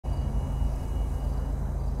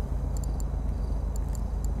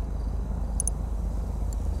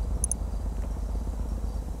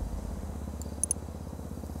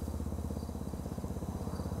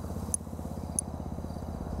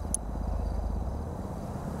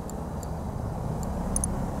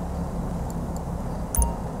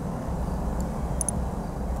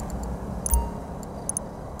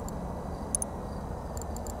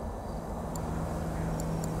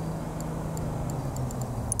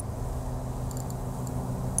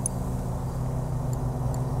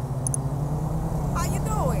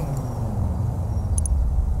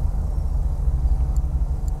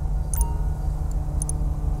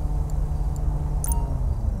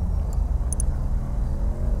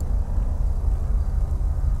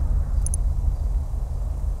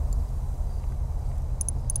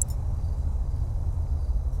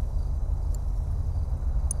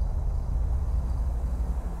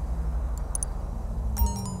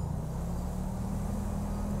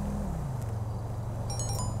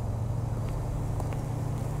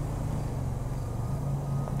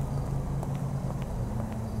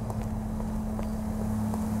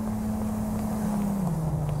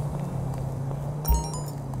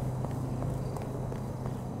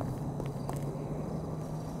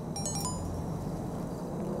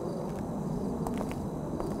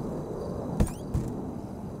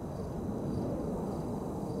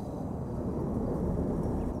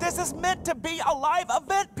This is meant to be a live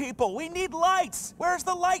event, people. We need lights. Where's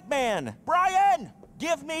the light man? Brian,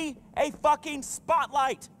 give me a fucking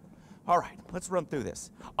spotlight. All right, let's run through this.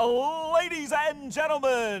 Ladies and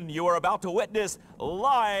gentlemen, you are about to witness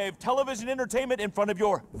live television entertainment in front of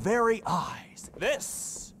your very eyes.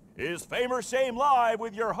 This is Fame or Shame Live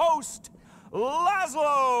with your host,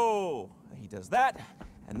 Laszlo. He does that,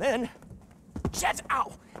 and then,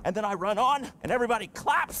 ow! And then I run on, and everybody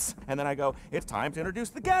claps, and then I go, it's time to introduce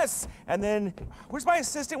the guests. And then, where's my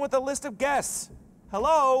assistant with a list of guests?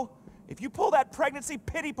 Hello? If you pull that pregnancy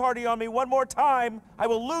pity party on me one more time, I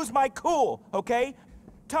will lose my cool, okay?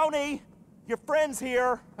 Tony, your friend's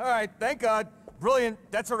here. All right, thank God. Brilliant,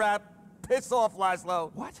 that's a wrap. Piss off,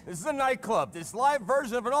 Laszlo. What? This is a nightclub. This live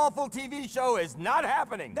version of an awful TV show is not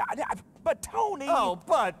happening. But Tony... Oh,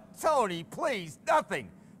 but Tony, please, nothing.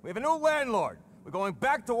 We have a new landlord. We're going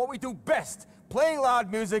back to what we do best. Playing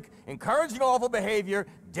loud music, encouraging awful behavior,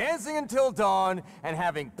 dancing until dawn, and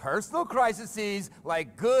having personal crises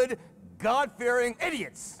like good, God-fearing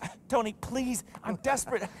idiots. Tony, please, I'm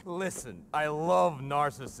desperate. Listen, I love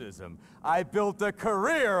narcissism. I built a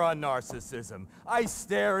career on narcissism. I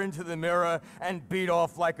stare into the mirror and beat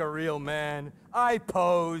off like a real man. I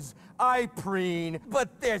pose, I preen,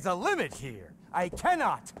 but there's a limit here. I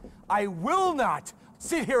cannot, I will not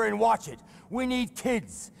sit here and watch it. We need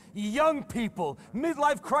kids, young people,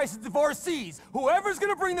 midlife crisis divorcees, whoever's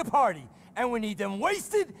gonna bring the party. And we need them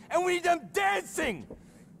wasted, and we need them dancing.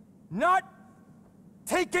 Not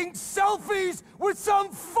taking selfies with some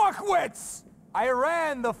fuckwits! I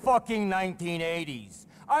ran the fucking 1980s.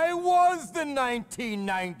 I was the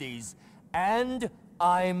 1990s. And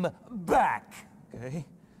I'm back. Okay.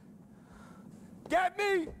 Get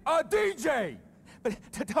me a DJ! But,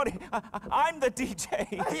 Tony, I'm the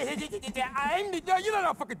DJ. You're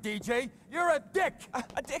not a fucking DJ. You're a dick.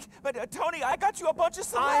 A dick? But, Tony, I got you a bunch of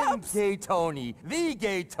celebs. I'm Gay Tony. The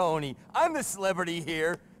Gay Tony. I'm the celebrity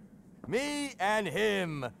here. Me and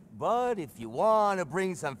him. But if you want to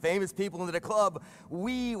bring some famous people into the club,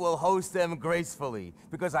 we will host them gracefully.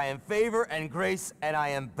 Because I am favor and grace, and I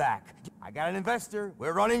am back. I got an investor.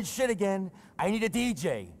 We're running shit again. I need a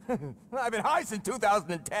DJ. I've been high since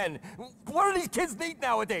 2010. What do these kids need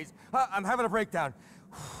nowadays? I'm having a breakdown.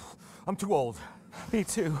 I'm too old. Me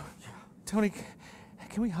too. Tony,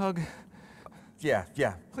 can we hug? Yeah.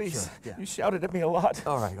 Please. Sure, yeah. You shouted at me a lot.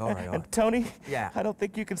 All right. And Tony? Yeah. I don't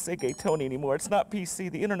think you can say Gay Tony anymore. It's not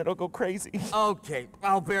PC. The internet will go crazy. Okay,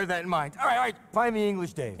 I'll bear that in mind. All right. Find me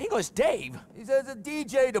English Dave. English Dave? He says a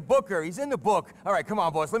DJ, the booker. He's in the book. All right, come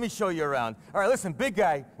on, boss. Let me show you around. All right, listen, big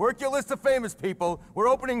guy. Work your list of famous people. We're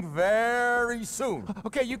opening very soon.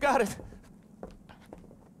 Okay, you got it.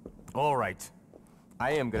 All right.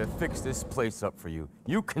 I am gonna fix this place up for you.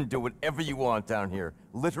 You can do whatever you want down here.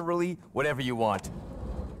 Literally, whatever you want.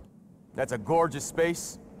 That's a gorgeous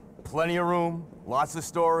space. Plenty of room, lots of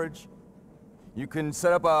storage. You can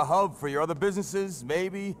set up a hub for your other businesses,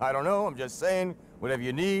 maybe. I don't know, I'm just saying. Whatever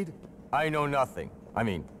you need. I know nothing. I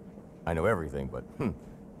mean, I know everything, but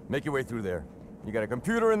make your way through there. You got a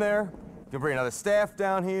computer in there. You can bring another staff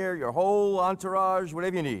down here, your whole entourage,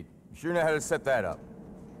 whatever you need. You sure know how to set that up.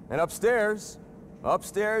 And upstairs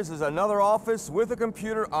is another office with a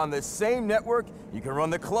computer on the same network. You can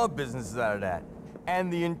run the club businesses out of that.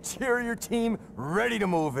 And the interior team ready to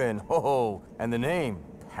move in. Oh, and the name,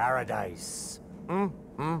 Paradise.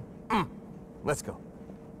 Let's go.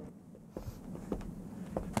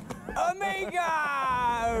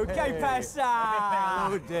 Amigo! Que pasa?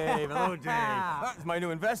 Hello, Dave. Hello, Dave. This is my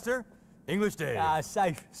new investor, English Dave.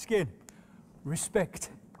 Safe skin.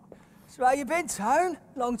 Respect. So how you been, Tone?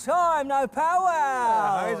 Long time, no power.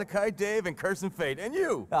 High as a kite, Dave, and cursing fate. And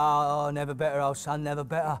you? Oh, never better, old son, never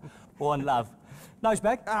better. One love. Nose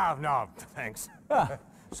bag? Oh, no, thanks.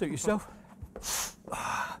 Suit yourself.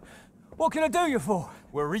 What can I do you for?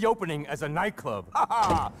 We're reopening as a nightclub.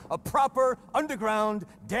 A proper underground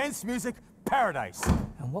dance music paradise.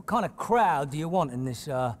 And what kind of crowd do you want in this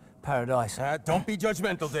paradise? Don't be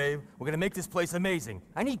judgmental, Dave. We're gonna make this place amazing.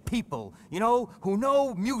 I need people, you know, who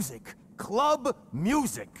know music. Club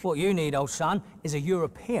music. What you need, old son, is a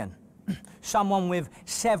European. Someone with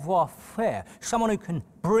savoir-faire. Someone who can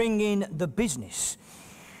bring in the business.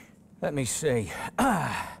 Let me see.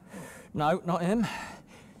 No, not him.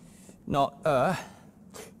 Not her.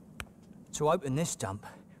 To open this dump,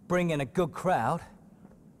 bring in a good crowd.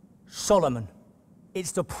 Solomon.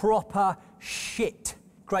 It's the proper shit.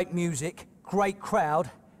 Great music, great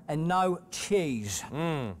crowd, and no cheese.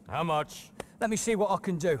 How much? Let me see what I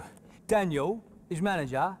can do. Daniel, his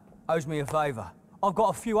manager, owes me a favor. I've got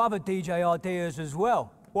a few other DJ ideas as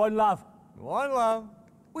well. One love. One love.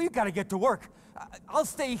 Well, you gotta get to work. I'll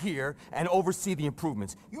stay here and oversee the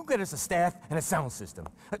improvements. You get us a staff and a sound system.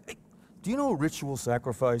 Do you know Ritual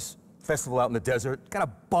Sacrifice? Festival out in the desert? Gotta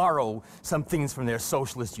borrow some things from their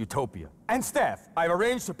socialist utopia. And staff, I've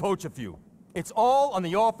arranged to poach a few. It's all on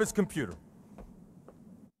the office computer.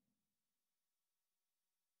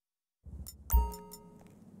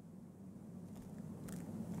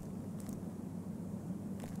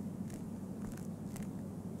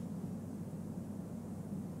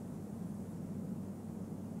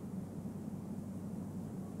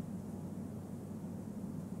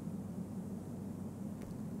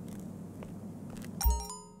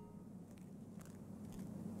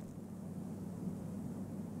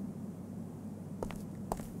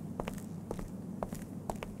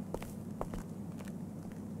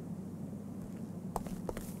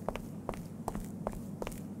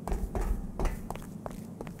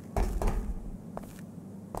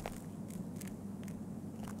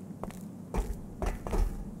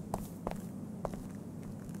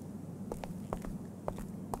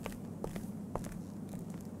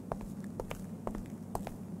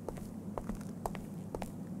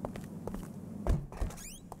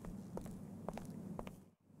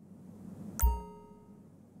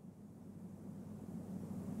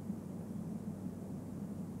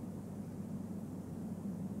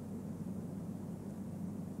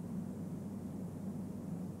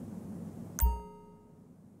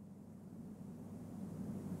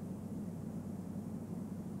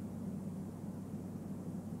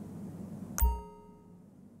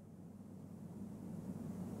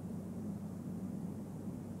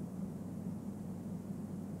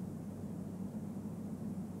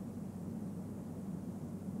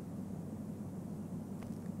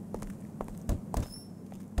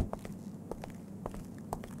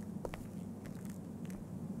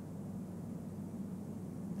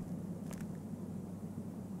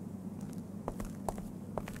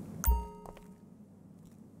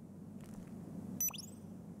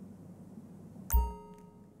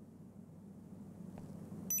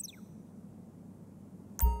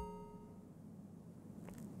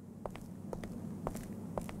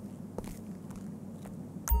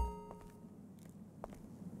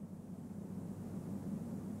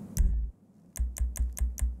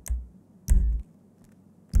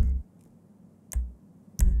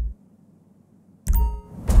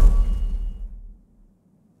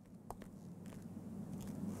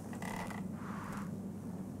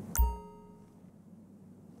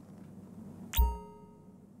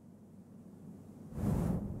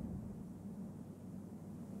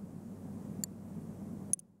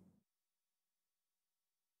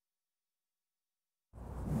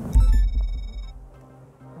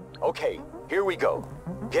 Okay, here we go.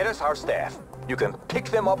 Get us our staff. You can pick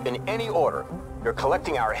them up in any order. You're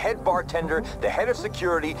collecting our head bartender, the head of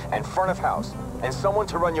security, and front of house, and someone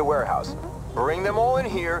to run your warehouse. Bring them all in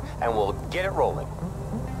here, and we'll get it rolling.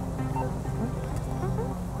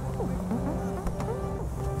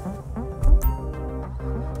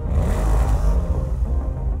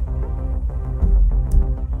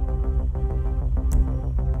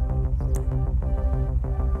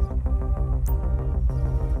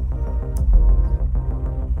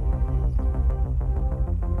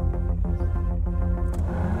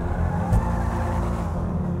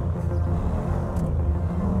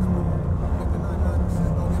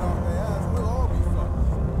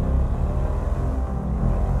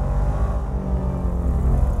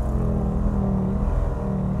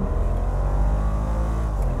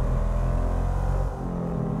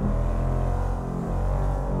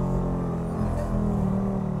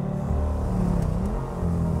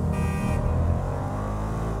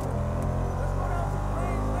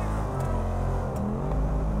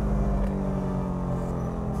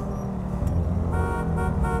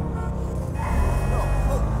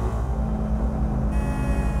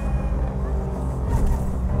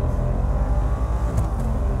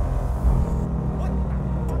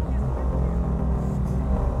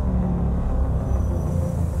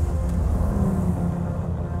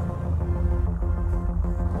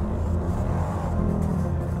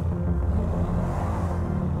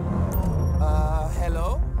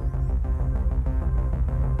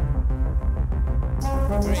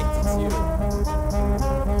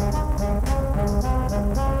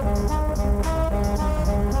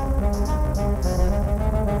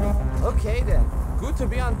 Okay then, good to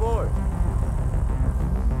be on board.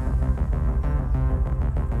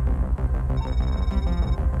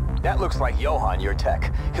 That looks like Johan, your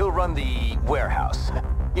tech. He'll run the warehouse.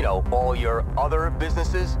 You know, all your other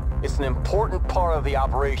businesses. It's an important part of the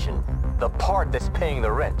operation. The part that's paying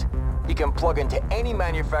the rent. He can plug into any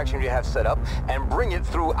manufacturer you have set up and bring it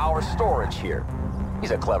through our storage here.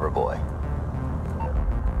 He's a clever boy.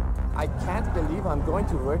 I can't believe I'm going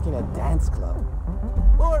to work in a dance club.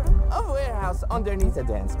 Or a warehouse underneath a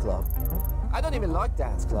dance club. I don't even like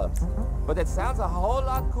dance clubs. But it sounds a whole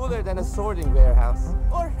lot cooler than a sorting warehouse.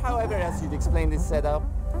 Or however else you'd explain this setup.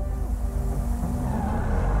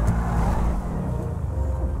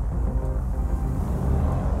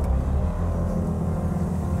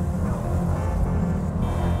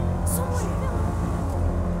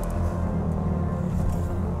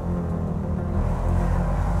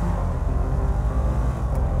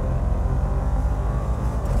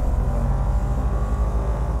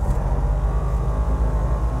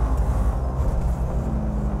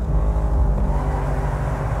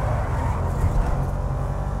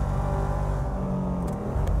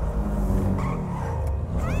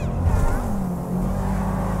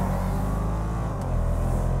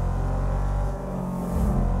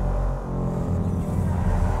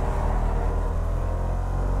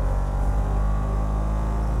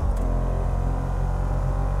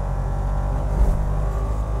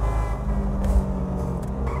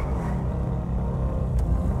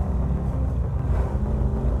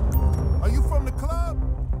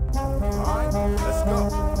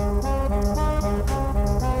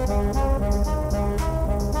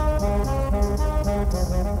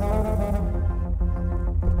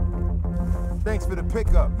 Thanks for the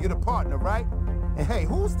pickup. You're the partner, right? And hey,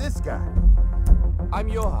 who's this guy? I'm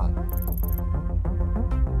Johan.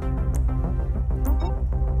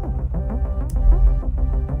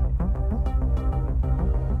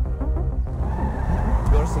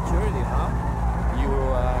 Your security, huh?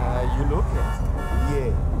 You look it.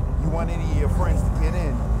 Yeah. You want any of your friends to get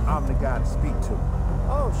in, I'm the guy to speak to.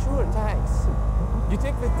 Oh, sure, thanks. You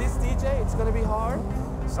think with this DJ it's gonna be hard?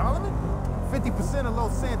 Solomon? 50% of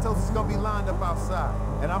Los Santos is gonna be lined up outside,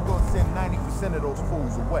 and I'm gonna send 90% of those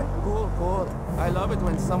fools away. Cool, cool. I love it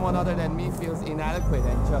when someone other than me feels inadequate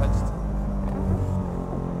and judged.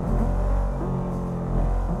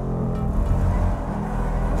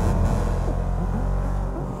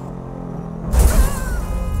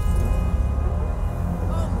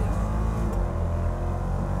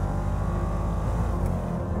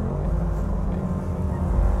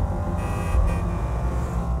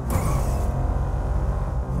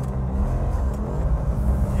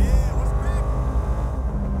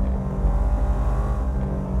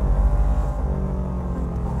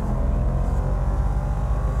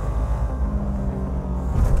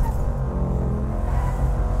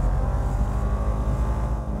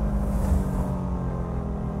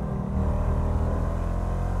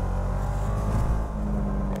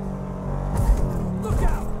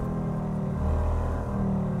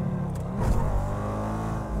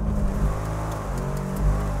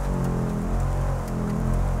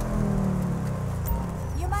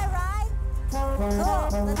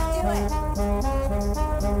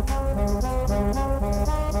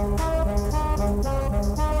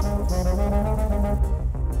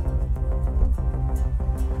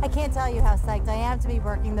 I can't tell you how psyched I am to be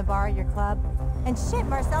working the bar at your club. And shit,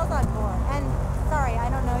 Marcel's on board. And sorry, I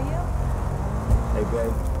don't know you. Hey,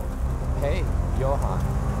 babe. Hey, Johan.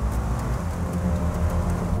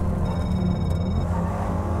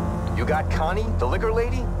 You got Connie, the liquor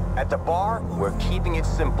lady? At the bar, we're keeping it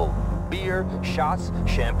simple. Beer, shots,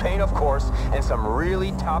 champagne of course, and some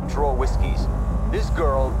really top-drawer whiskeys. This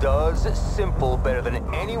girl does simple better than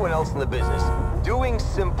anyone else in the business. Doing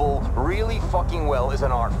simple really fucking well is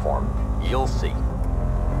an art form. You'll see.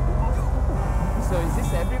 So is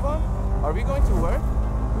this everyone? Are we going to work?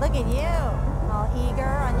 Look at you, all eager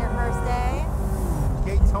on your first day.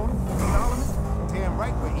 Okay, Tony, Solomon, damn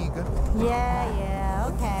right we're eager. Yeah,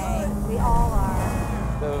 okay. We all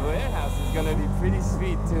are. The warehouse is gonna be pretty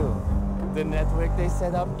sweet too. The network they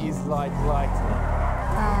set up is like lightning.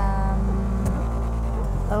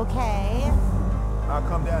 Okay. I'll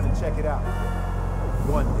come down and check it out.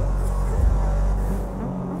 One day.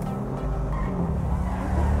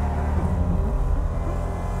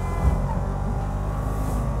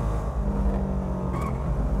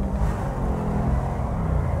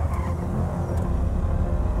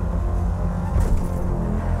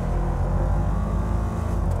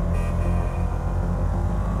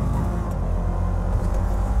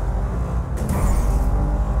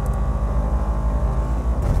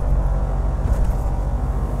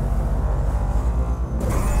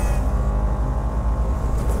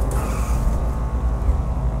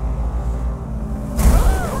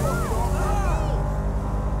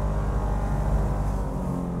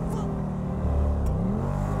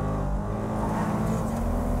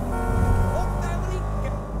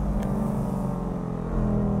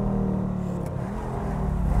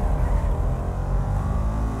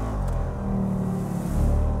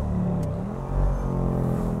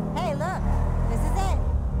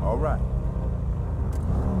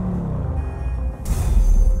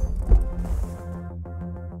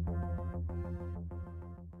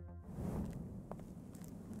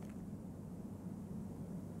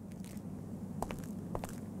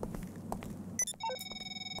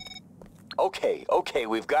 Okay,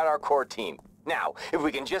 we've got our core team. Now, if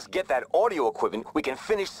we can just get that audio equipment, we can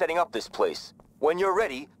finish setting up this place. When you're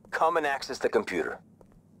ready, come and access the computer.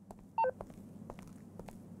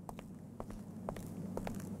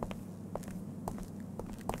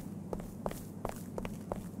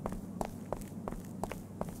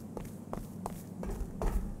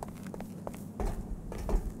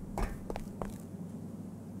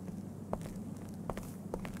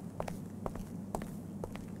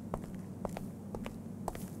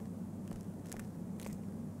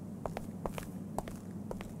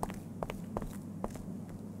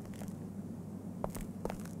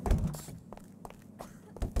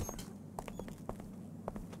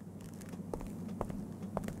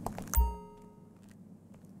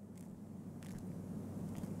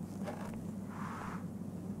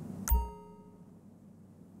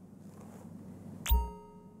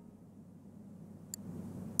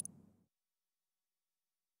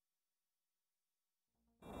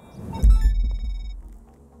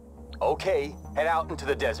 Okay, head out into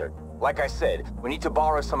the desert. Like I said, we need to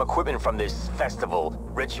borrow some equipment from this festival,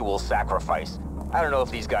 ritual sacrifice. I don't know if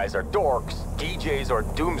these guys are dorks, DJs, or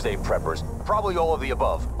doomsday preppers. Probably all of the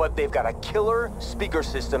above. But they've got a killer speaker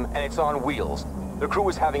system and it's on wheels. The crew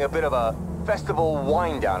is having a bit of a festival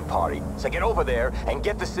wind-down party. So get over there and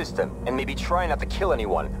get the system, and maybe try not to kill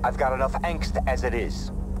anyone. I've got enough angst as it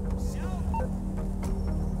is.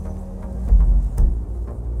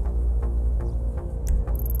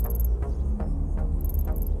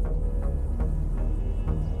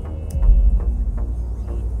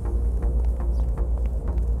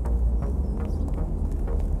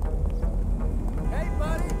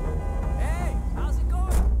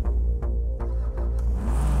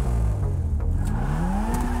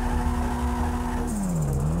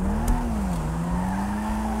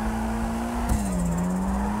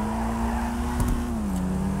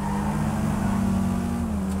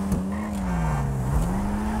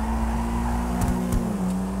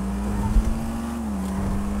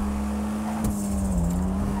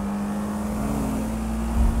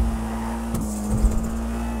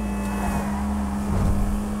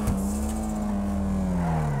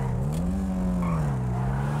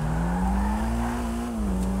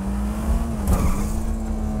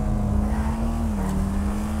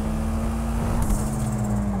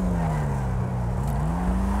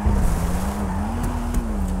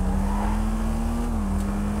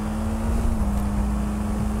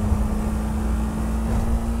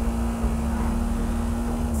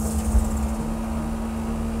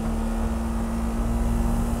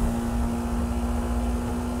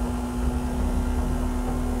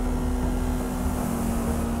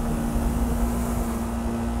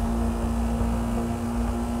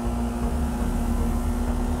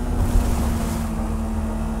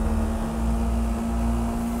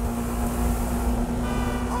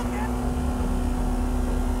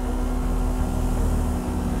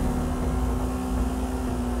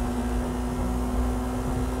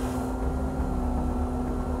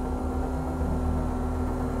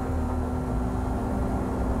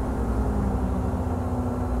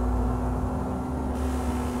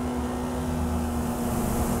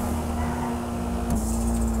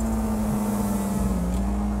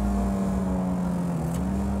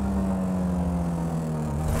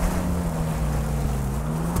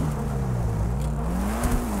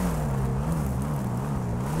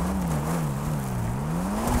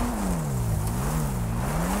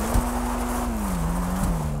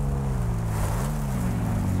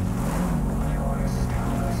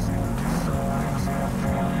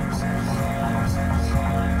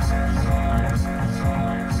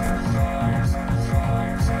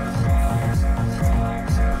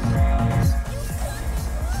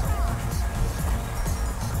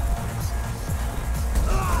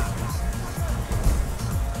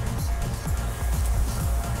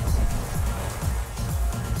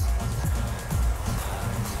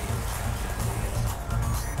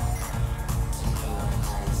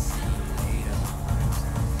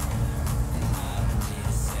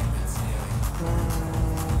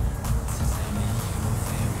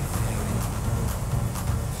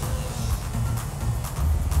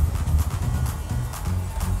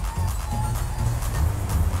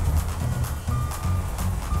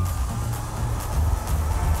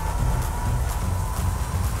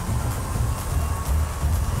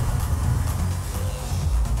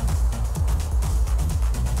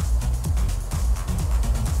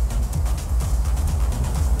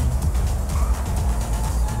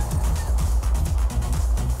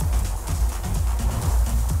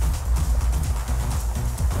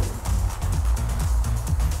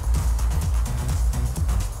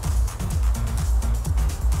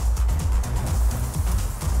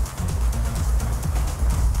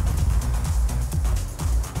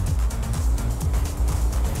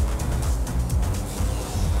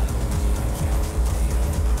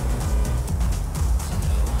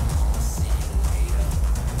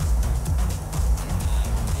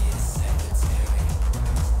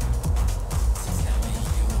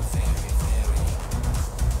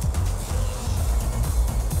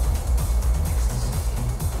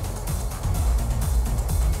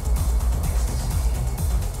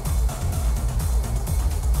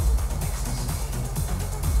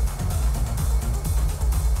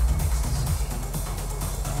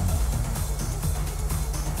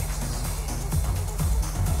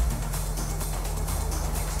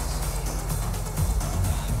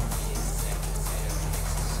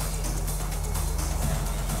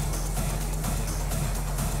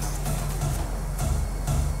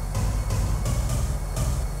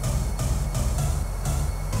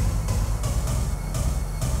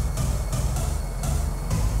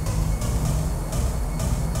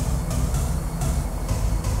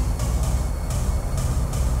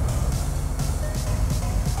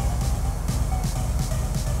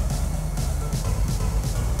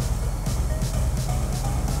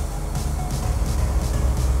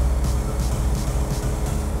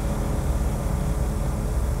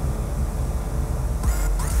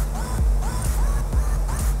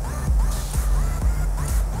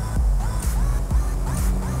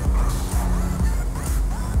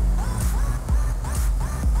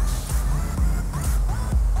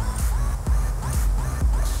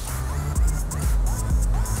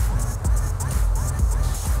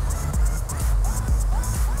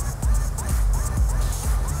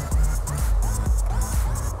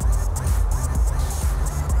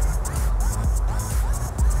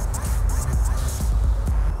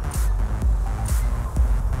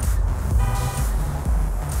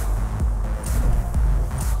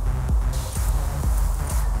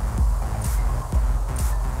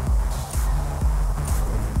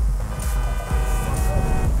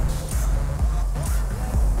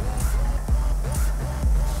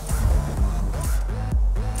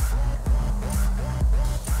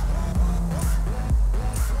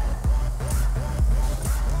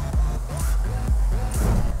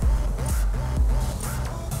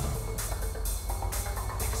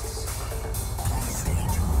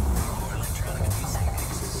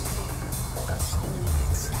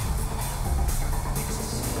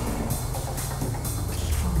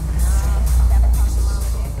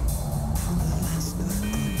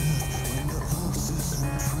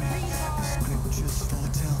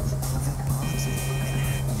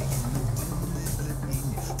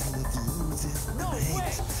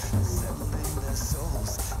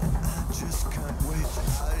 I just can't wait.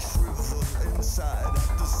 I shrivel inside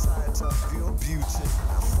at the sight of your beauty.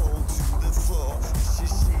 I fall to the floor.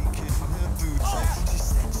 She's shaking her booty. She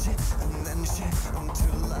said shit and then shit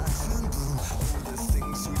until I turn blue. All the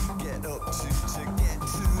things we get up to get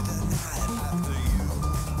through the night after you.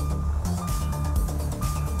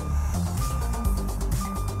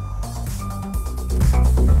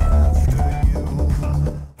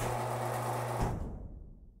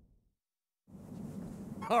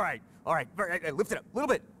 All right, lift it up, a little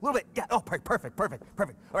bit, yeah, oh, perfect. All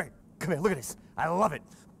right, come here, look at this, I love it.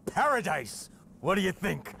 Paradise, what do you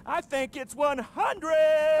think? I think it's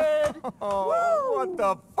 100! Oh, what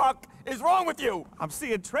the fuck is wrong with you? I'm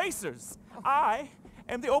seeing tracers. I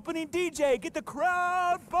am the opening DJ. Get the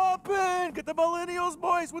crowd bumping. Get the millennials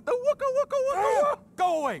boys with the wooka wooka wooka.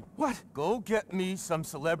 Go away. What? Go get me some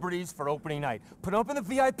celebrities for opening night. Put them up in the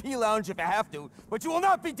VIP lounge if you have to, but you will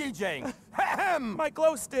not be DJing. Ahem. My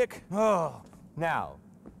glow stick. Oh, now,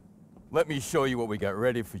 let me show you what we got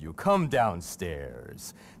ready for you. Come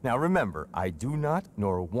downstairs. Now remember, I do not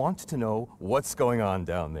nor want to know what's going on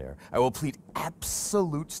down there. I will plead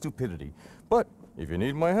absolute stupidity. But if you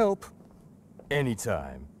need my help,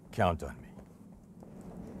 anytime, count on me.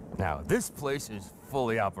 Now, this place is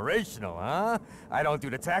fully operational, huh? I don't do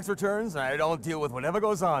the tax returns, and I don't deal with whatever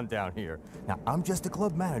goes on down here. Now, I'm just a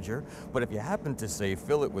club manager, but if you happen to, say,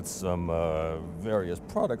 fill it with some, various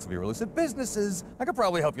products of your illicit businesses, I could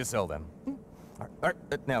probably help you sell them. All right,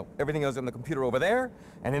 now, everything else in the computer over there,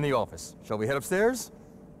 and in the office. Shall we head upstairs?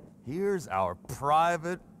 Here's our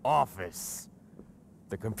private office.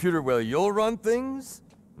 The computer where you'll run things,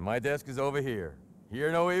 my desk is over here.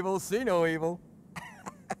 Hear no evil, see no evil.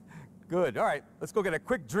 Good, all right, let's go get a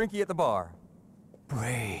quick drinky at the bar.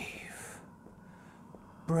 Brave.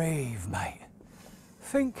 Brave, mate.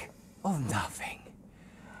 Think of nothing.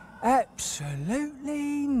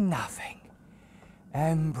 Absolutely nothing.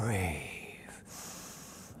 And brave.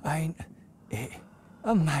 Ain't it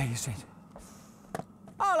amazing?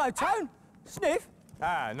 Hello, Tone. Sniff?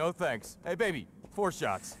 Ah, no thanks. Hey, baby, 4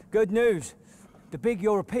 shots. Good news. The big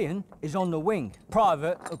European is on the wing.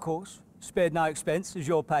 Private, of course. Spared no expense, as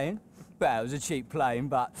you're paying. Well, it was a cheap plane,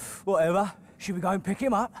 but whatever. Should we go and pick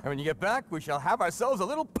him up? And when you get back, we shall have ourselves a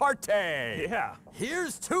little party. Yeah.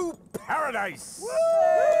 Here's to paradise. Woo!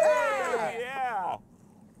 Yeah.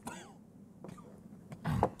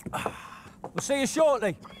 We'll see you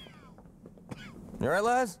shortly. You all right,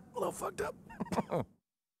 lads? A little fucked up.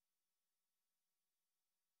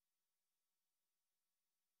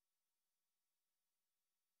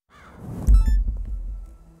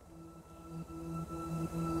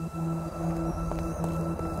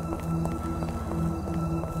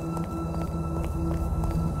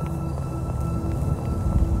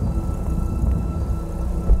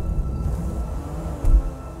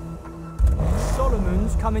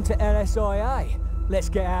 Solomon's coming to LSIA. Let's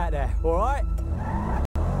get out there, all right?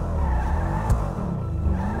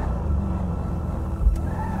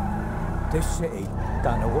 This city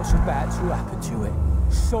don't know what's about to happen to it.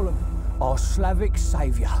 Solomon, our Slavic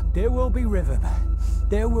saviour. There will be rhythm,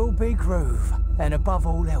 there will be groove, and above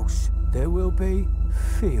all else, there will be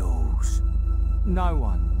feels. No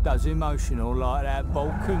one does emotional like that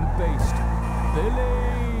Balkan beast.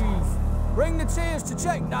 Believe! Bring the tears to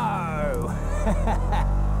check. No!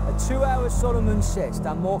 A 2-hour Solomon set's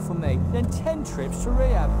done more for me than 10 trips to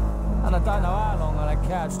rehab. And I don't know how long on a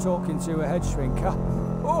couch talking to a head shrinker.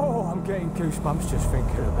 Oh, I'm getting goosebumps just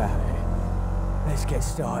thinking about it. Let's get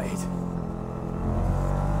started.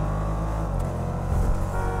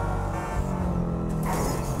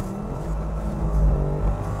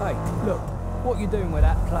 Hey, look, what you doing with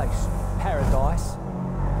that place? Paradise?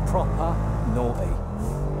 Proper naughty.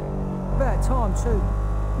 About time too.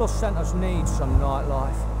 Los Santos needs some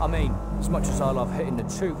nightlife. I mean, as much as I love hitting the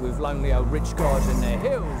toot with lonely old rich guys in their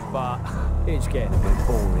hills, but it's getting a bit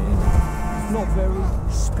boring. Not very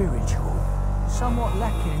spiritual. Somewhat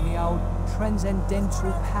lacking in the old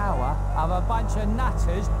transcendental power of a bunch of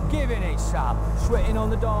nutters giving it some. Sweating on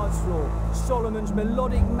the dance floor. Solomon's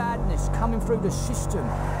melodic madness coming through the system.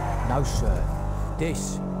 No, sir.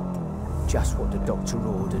 This, just what the doctor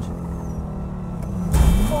ordered.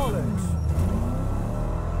 Bollocks!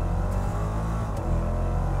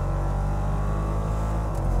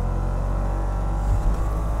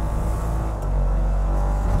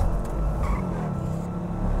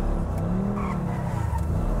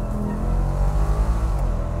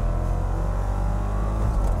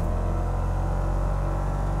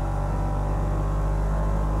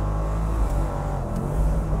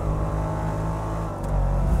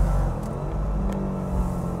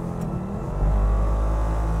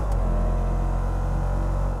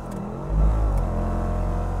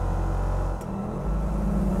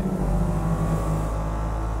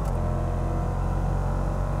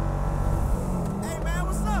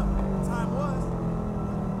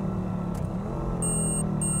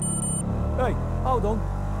 Hey, hold on.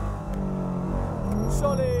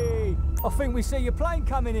 Solly! I think we see your plane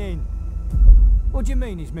coming in. What do you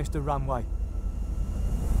mean he's missed the runway?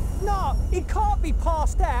 No, he can't be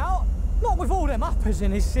passed out. Not with all them uppers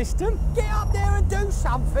in his system. Get up there and do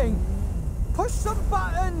something. Push some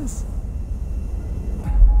buttons.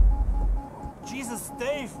 Jesus,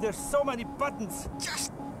 Dave, there's so many buttons.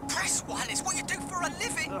 Just press one. It's what you do for a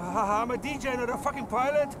living. I'm a DJ, not a fucking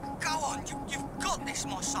pilot. Go on, you've got this,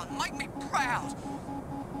 my son. Make me proud.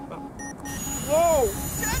 Whoa!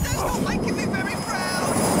 That's not making me very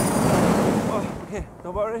proud. Oh, okay,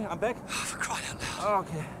 don't worry, I'm back. Oh, for crying out loud. Oh,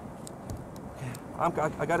 okay. I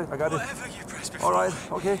got it, Whatever you press before. All right,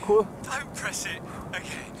 okay, cool. Don't press it.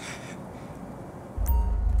 Okay.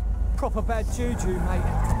 Proper bad juju,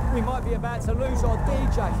 mate. We might be about to lose our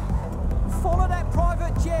DJ. Follow that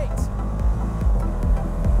private jet.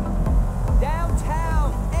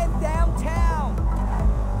 Downtown. Head downtown.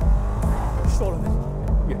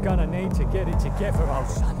 Solomon, you're gonna need to get it together, old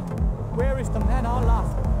son. Where is the man I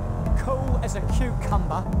love? Cool as a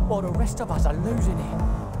cucumber, while the rest of us are losing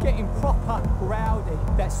it. Getting proper rowdy.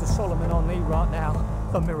 That's the Solomon I need right now.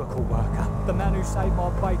 The miracle worker. The man who saved my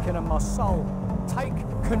bacon and my soul. Take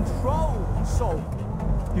control, Sol.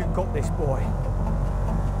 You've got this, boy.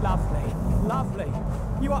 Lovely, lovely.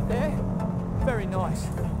 You up there? Very nice.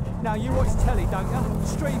 Now you watch telly, don't you?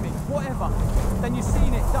 Streaming, whatever. Then you've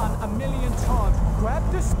seen it done a million times. Grab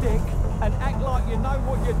the stick and act like you know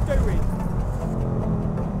what you're doing.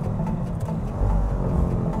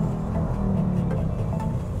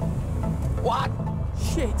 What?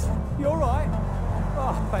 Shit, you all right?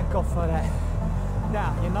 Oh, thank God for that.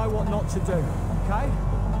 Now, you know what not to do, okay?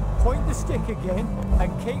 Point the stick again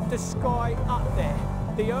and keep the sky up there.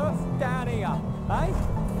 The earth down here, eh?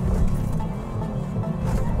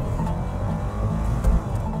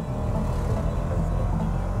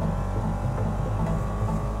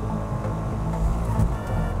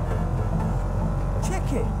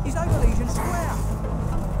 Check it, he's over Legion Square.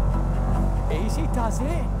 Easy does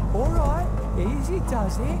it. All right, easy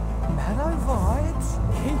does it. Mellow vibes.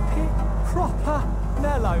 Keep it proper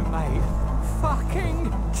mellow, mate.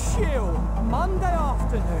 Fucking chill. Monday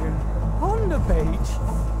afternoon, on the beach,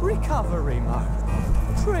 recovery mode,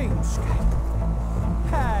 dreamscape,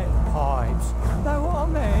 panpipes. Know what I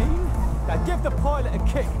mean? Now give the pilot a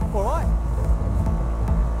kick, all right?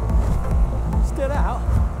 Still out?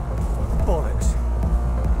 Bollocks.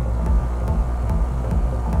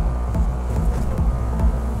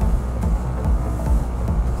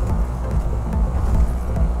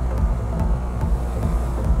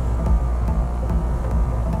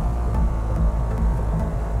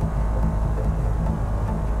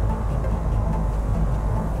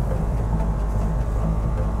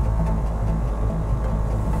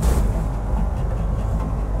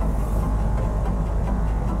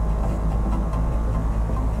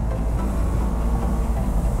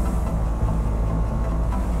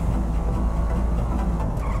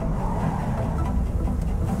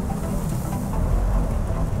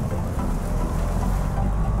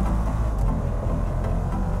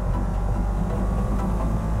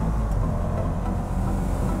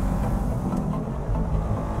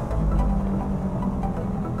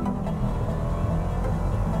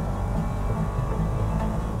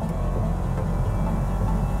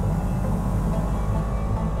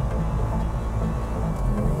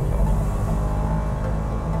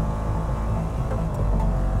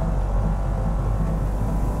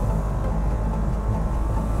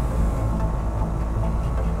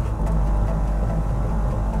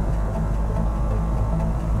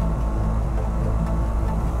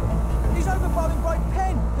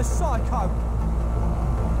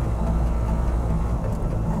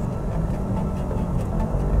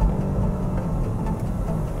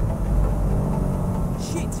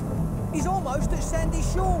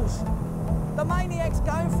 The maniac's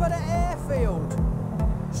going for the airfield.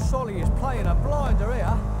 Solly is playing a blinder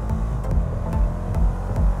here.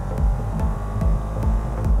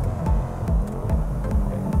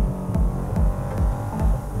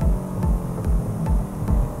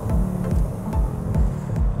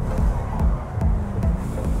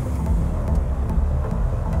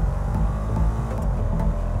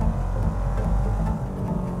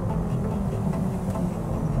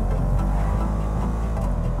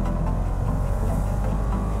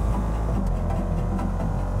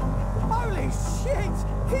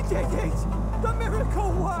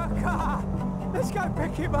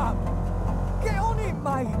 Pick him up. Get on him,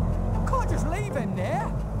 mate. Can't just leave him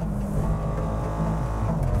there.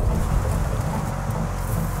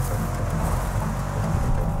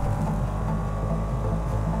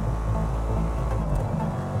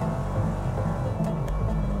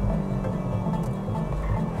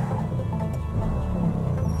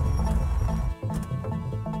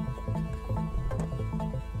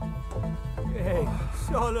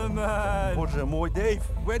 man. Roger, moi, Dave,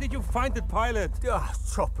 where did you find that pilot?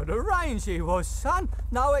 Top of the range he was, son.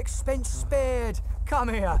 No expense spared. Come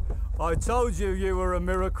here. I told you you were a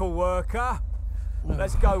miracle worker.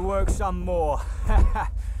 Let's go work some more.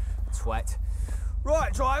 Twat.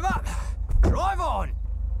 Right, driver. Drive on.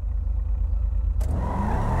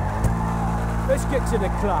 Let's get to the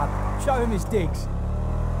club. Show him his digs.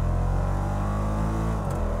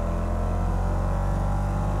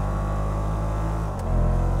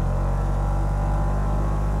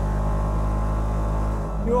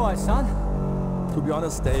 You alright, son? To be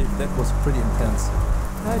honest, Dave, that was pretty intense.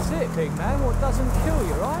 That's it, big man. What doesn't kill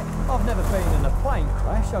you, right? I've never been in a plane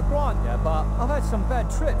crash, I grant you, but I've had some bad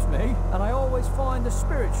trips, me, and I always find a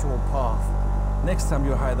spiritual path. Next time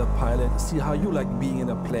you hire the pilot, see how you like being in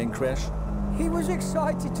a plane crash. He was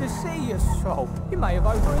excited to see you, so you may have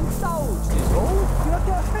overindulged, is all. You don't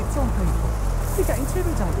get effect on people. You get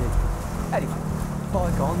intimidated. Anyway,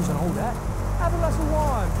 bygones and all that. Have a glass of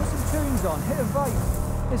wine, put some tunes on, hit a vape.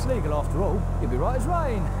 It's legal after all. You'll be right as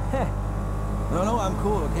rain. No, I'm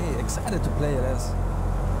cool, okay? Excited to play it as.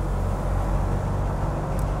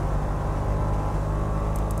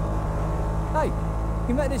 Hey,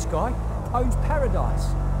 you met this guy? Owns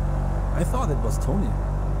Paradise. I thought it was Tony.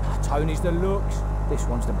 Tony's the looks. This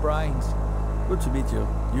one's the brains. Good to meet you.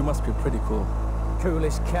 You must be pretty cool.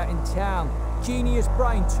 Coolest cat in town. Genius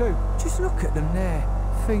brain too. Just look at them there,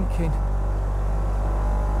 thinking.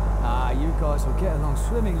 You guys will get along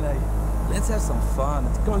swimmingly. Let's have some fun.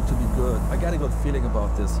 It's going to be good. I got a good feeling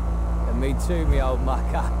about this. And me too, me old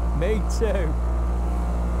mucker. Me too.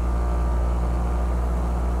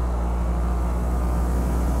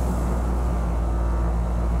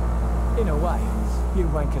 In a way, you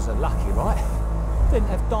wankers are lucky, right? Didn't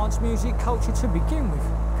have dance music culture to begin with.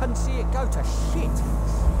 Couldn't see it go to shit.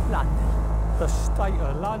 London. The state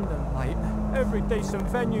of London, mate. Every decent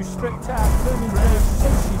venue stripped out, turning into a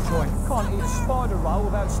sushi joint. Can't eat a spider roll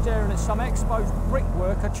without staring at some exposed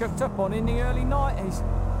brickwork I chucked up on in the early 90s.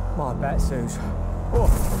 My Batsus. Oh,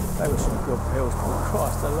 they were some good pills, but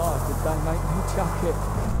Christ alive, did they make me chuck it.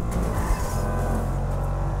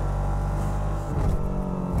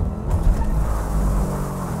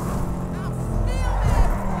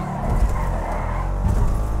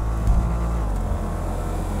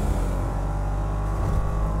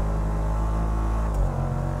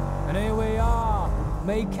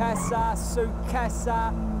 Me casa, su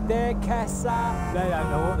casa, their casa. They don't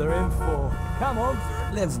know what they're in for. Come on.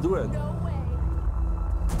 Let's do it. Oh,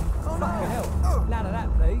 fucking hell. None of that,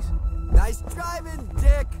 please. Nice driving,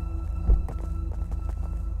 Dick.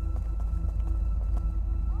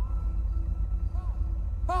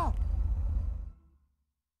 Oh.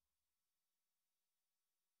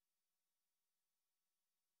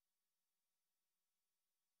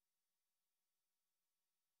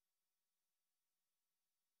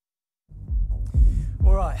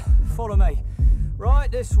 All right, follow me. Right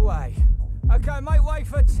this way. Okay, make way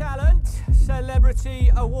for talent. Celebrity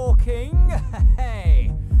a-walking.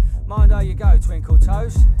 Hey, mind how you go, Twinkle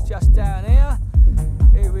Toes. Just down here.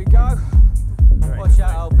 Here we go. Watch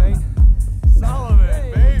out, old bean. Solomon,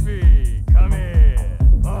 hey. Baby, come here.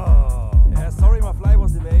 Oh. Yeah, sorry my flight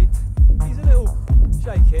was delayed. He's a little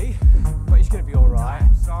shaky, but he's gonna be all right.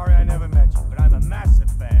 Sorry I never met you, but I'm a massive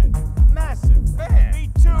fan. Massive fan. Me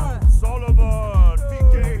too, Solomon.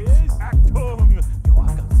 Achtung. Yo,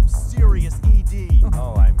 I've got some serious ED.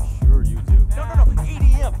 Oh, I'm sure you do. No,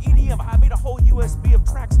 EDM. I made a whole USB of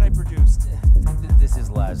tracks that I produced. This is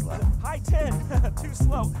Laszlo. High 10, too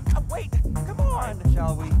slow. Wait, come on.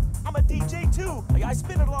 Shall we? I'm a DJ too. I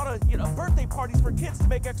spin at a lot of, birthday parties for kids to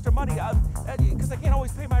make extra money. Because I can't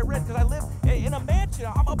always pay my rent because I live in a mansion.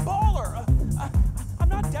 I'm a baller. I'm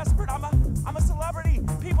not desperate. I'm a celebrity.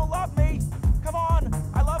 People love me. Come on.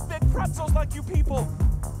 I love big pretzels like you people.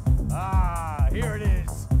 Ah, here it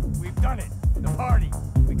is. We've done it. The party.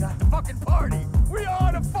 We got the fucking party. We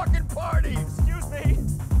are the fucking party. Excuse me.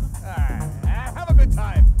 Have a good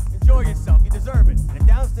time. Enjoy yourself. You deserve it. And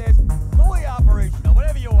downstairs, fully operational.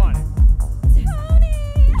 Whatever you want.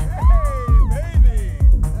 Tony! Hey, baby.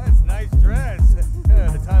 That's nice dress.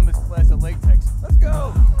 The timeless class of latex. Let's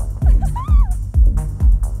go.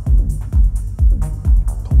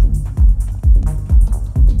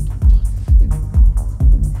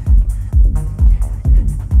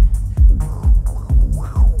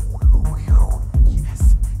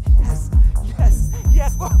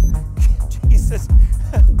 Yes. Well, Jesus.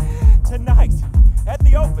 Tonight, at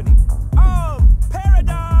the opening of Paradise!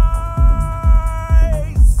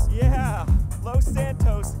 Yeah, Los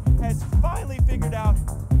Santos has finally figured out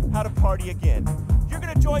how to party again. You're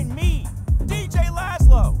gonna join me, DJ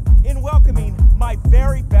Laszlo, in welcoming my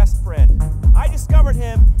very best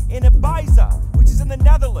Ryzen, which is in the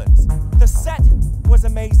Netherlands. The set was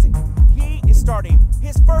amazing. He is starting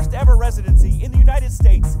his first ever residency in the United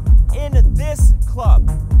States in this club.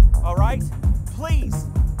 All right? Please,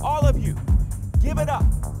 all of you, give it up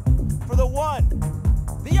for the one,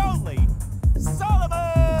 the only, Solomon!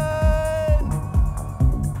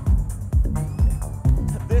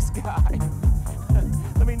 This guy.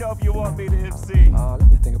 Let me know if you want me to MC.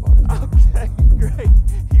 Let me think about it. Okay, great.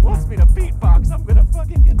 He wants me to beatbox. I'm gonna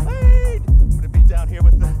fucking get laid. I'm gonna be down here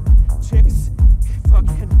with the chicks,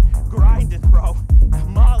 fucking grinding, bro.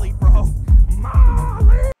 Molly, bro.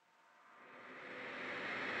 Molly!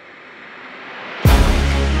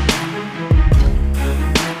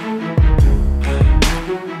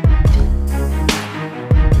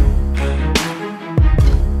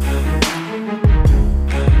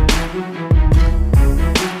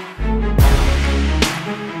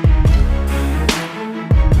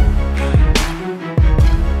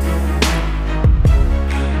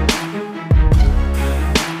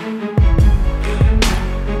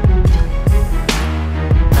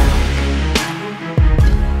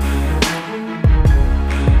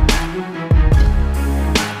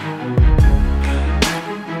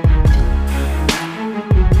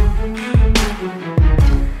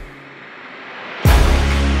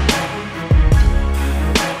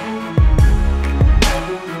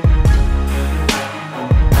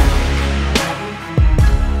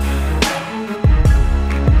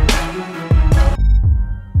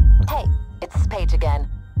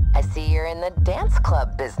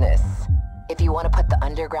 Business. If you want to put the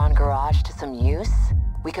underground garage to some use,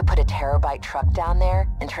 we could put a terabyte truck down there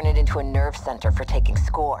and turn it into a nerve center for taking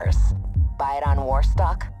scores. Buy it on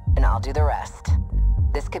Warstock, and I'll do the rest.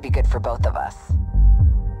 This could be good for both of us.